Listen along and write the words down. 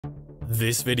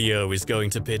This video is going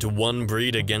to pit one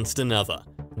breed against another,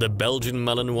 the Belgian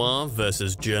Malinois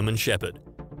versus German Shepherd.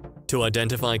 To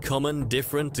identify common,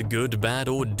 different, good, bad,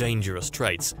 or dangerous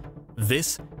traits,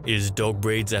 this is Dog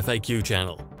Breeds FAQ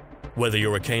channel. Whether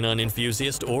you're a canine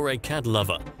enthusiast or a cat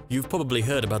lover, you've probably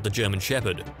heard about the German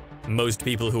Shepherd. Most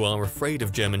people who are afraid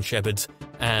of German Shepherds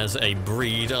as a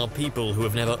breed are people who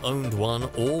have never owned one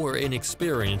or are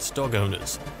inexperienced dog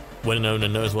owners. When an owner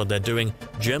knows what they're doing,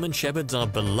 German Shepherds are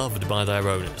beloved by their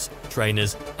owners,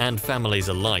 trainers, and families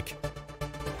alike.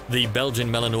 The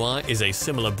Belgian Malinois is a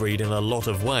similar breed in a lot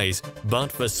of ways,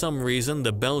 but for some reason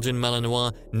the Belgian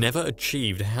Malinois never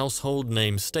achieved household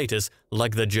name status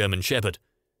like the German Shepherd.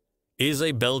 Is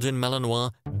a Belgian Malinois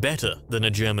better than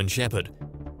a German Shepherd?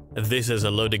 This is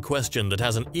a loaded question that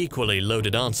has an equally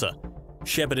loaded answer.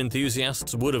 Shepherd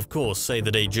enthusiasts would of course say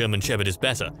that a German Shepherd is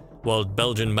better, while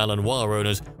Belgian Malinois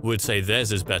owners would say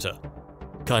theirs is better.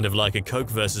 Kind of like a Coke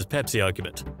versus Pepsi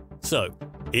argument. So,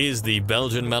 is the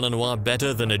Belgian Malinois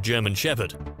better than a German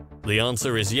Shepherd? The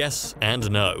answer is yes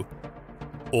and no.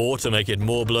 Or to make it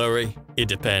more blurry, it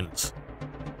depends.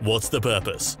 What's the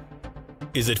purpose?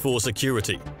 Is it for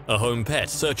security, a home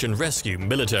pet, search and rescue,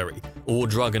 military, or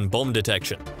drug and bomb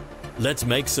detection? Let's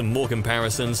make some more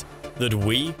comparisons that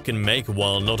we can make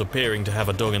while not appearing to have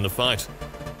a dog in the fight.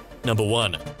 Number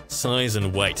 1. Size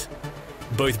and weight.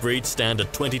 Both breeds stand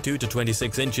at 22 to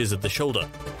 26 inches at the shoulder.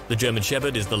 The German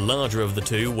Shepherd is the larger of the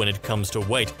two when it comes to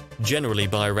weight, generally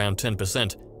by around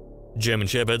 10%. German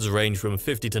Shepherds range from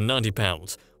 50 to 90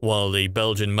 pounds, while the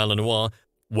Belgian Malinois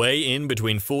weigh in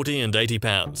between 40 and 80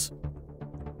 pounds.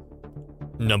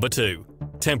 Number 2.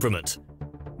 Temperament.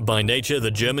 By nature,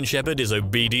 the German Shepherd is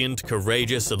obedient,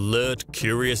 courageous, alert,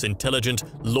 curious, intelligent,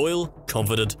 loyal,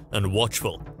 confident, and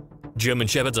watchful. German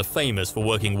Shepherds are famous for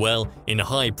working well in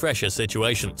high-pressure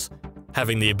situations,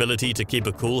 having the ability to keep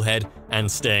a cool head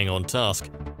and staying on task.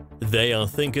 They are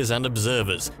thinkers and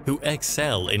observers who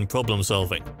excel in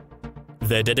problem-solving.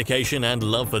 Their dedication and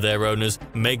love for their owners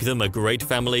make them a great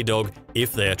family dog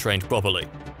if they are trained properly.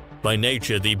 By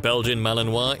nature, the Belgian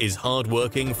Malinois is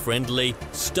hard-working, friendly,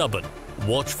 stubborn,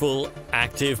 watchful,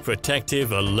 active,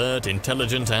 protective, alert,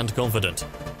 intelligent, and confident.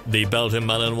 The Belgian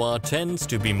Malinois tends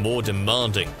to be more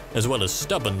demanding, as well as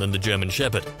stubborn than the German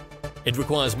Shepherd. It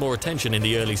requires more attention in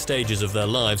the early stages of their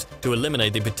lives to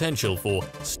eliminate the potential for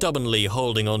stubbornly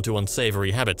holding on to unsavory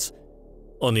habits.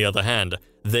 On the other hand,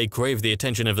 they crave the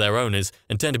attention of their owners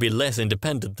and tend to be less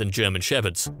independent than German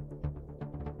Shepherds.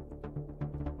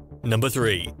 Number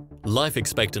 3. Life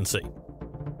expectancy.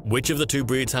 Which of the two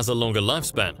breeds has a longer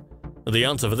lifespan? The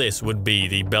answer for this would be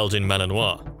the Belgian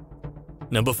Malinois.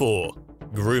 Number 4.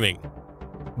 Grooming.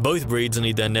 Both breeds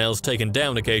need their nails taken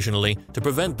down occasionally to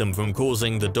prevent them from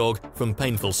causing the dog from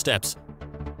painful steps.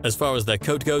 As far as their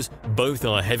coat goes, both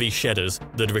are heavy shedders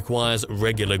that requires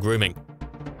regular grooming.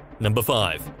 Number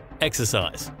 5.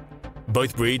 Exercise.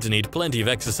 Both breeds need plenty of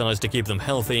exercise to keep them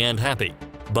healthy and happy,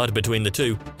 but between the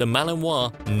two, the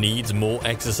Malinois needs more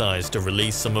exercise to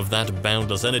release some of that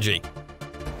boundless energy.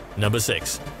 Number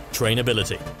 6.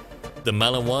 Trainability. The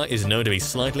Malinois is known to be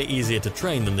slightly easier to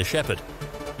train than the Shepherd.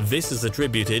 This is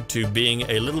attributed to being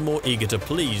a little more eager to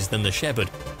please than the Shepherd,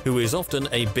 who is often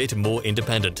a bit more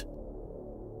independent.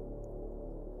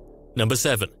 Number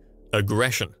 7.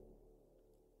 Aggression.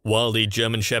 While the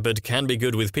German Shepherd can be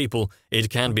good with people, it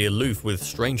can be aloof with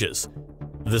strangers.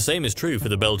 The same is true for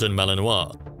the Belgian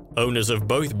Malinois. Owners of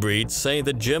both breeds say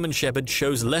that German Shepherd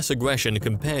shows less aggression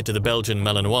compared to the Belgian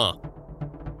Malinois.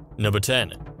 Number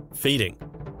 10. Feeding.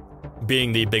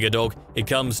 Being the bigger dog, it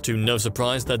comes to no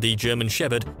surprise that the German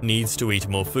Shepherd needs to eat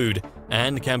more food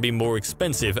and can be more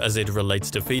expensive as it relates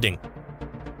to feeding.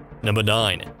 Number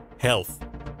 9. Health.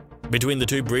 Between the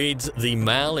two breeds, the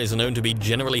Mal is known to be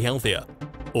generally healthier.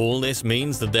 All this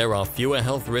means that there are fewer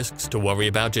health risks to worry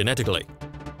about genetically.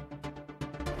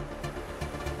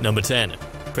 Number 10.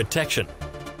 Protection.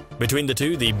 Between the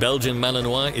two, the Belgian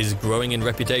Malinois is growing in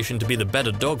reputation to be the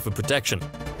better dog for protection,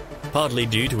 partly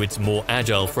due to its more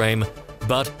agile frame,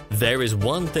 but there is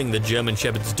one thing that German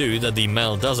Shepherds do that the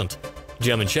Mal doesn't.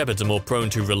 German Shepherds are more prone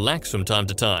to relax from time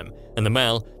to time, and the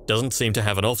Mal doesn't seem to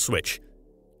have an off switch.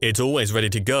 It's always ready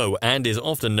to go and is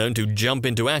often known to jump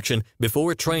into action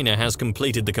before a trainer has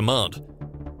completed the command.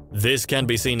 This can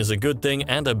be seen as a good thing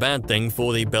and a bad thing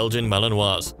for the Belgian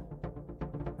Malinois.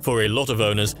 For a lot of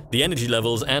owners, the energy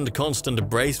levels and constant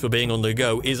brace for being on the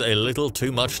go is a little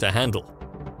too much to handle.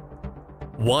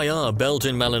 Why are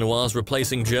Belgian Malinois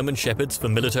replacing German Shepherds for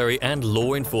military and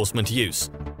law enforcement use?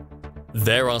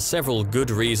 There are several good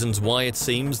reasons why it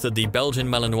seems that the Belgian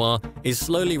Malinois is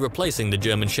slowly replacing the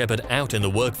German Shepherd out in the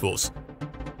workforce.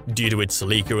 Due to its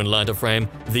sleeker and lighter frame,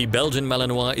 the Belgian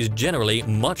Malinois is generally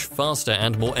much faster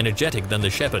and more energetic than the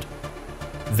Shepherd.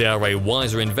 They are a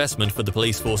wiser investment for the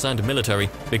police force and military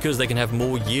because they can have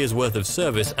more years' worth of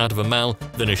service out of a Mal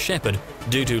than a Shepherd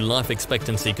due to life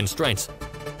expectancy constraints.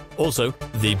 Also,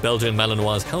 the Belgian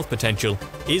Malinois' health potential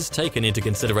is taken into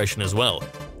consideration as well.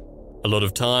 A lot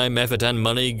of time, effort and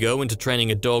money go into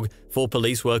training a dog for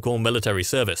police work or military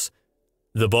service.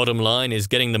 The bottom line is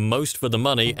getting the most for the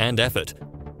money and effort.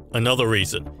 Another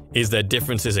reason is their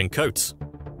differences in coats.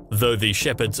 Though the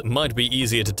Shepherds might be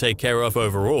easier to take care of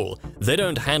overall, they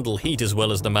don't handle heat as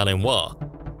well as the Malinois.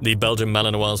 The Belgian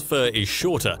Malinois' fur is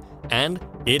shorter, and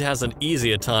it has an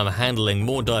easier time handling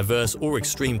more diverse or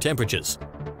extreme temperatures.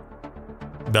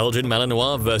 Belgian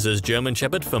Malinois versus German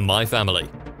Shepherd for my family.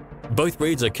 Both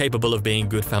breeds are capable of being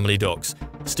good family dogs.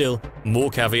 Still, more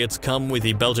caveats come with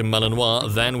the Belgian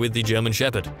Malinois than with the German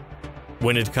Shepherd.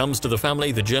 When it comes to the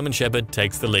family, the German Shepherd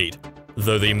takes the lead.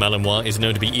 Though the Malinois is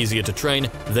known to be easier to train,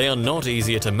 they are not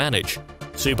easier to manage.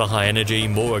 Super high energy,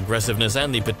 more aggressiveness,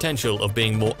 and the potential of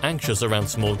being more anxious around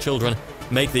small children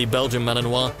make the Belgian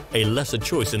Malinois a lesser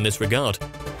choice in this regard.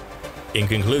 In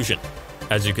conclusion,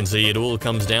 as you can see, it all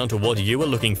comes down to what you are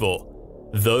looking for.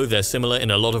 Though they're similar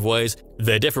in a lot of ways,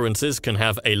 their differences can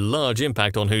have a large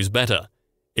impact on who's better.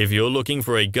 If you're looking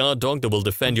for a guard dog that will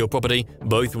defend your property,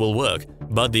 both will work,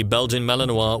 but the Belgian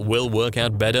Malinois will work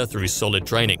out better through solid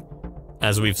training.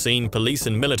 As we've seen, police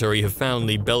and military have found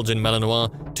the Belgian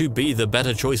Malinois to be the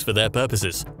better choice for their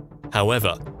purposes.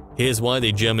 However, here's why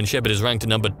the German Shepherd is ranked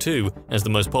number 2 as the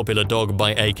most popular dog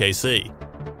by AKC.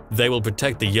 They will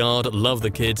protect the yard, love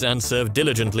the kids, and serve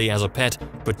diligently as a pet,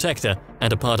 protector,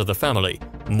 and a part of the family,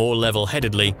 more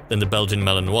level-headedly than the Belgian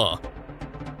Malinois.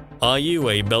 Are you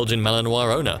a Belgian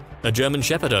Malinois owner, a German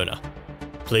Shepherd owner?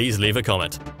 Please leave a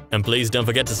comment, and please don't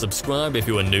forget to subscribe if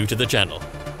you are new to the channel.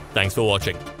 Thanks for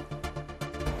watching.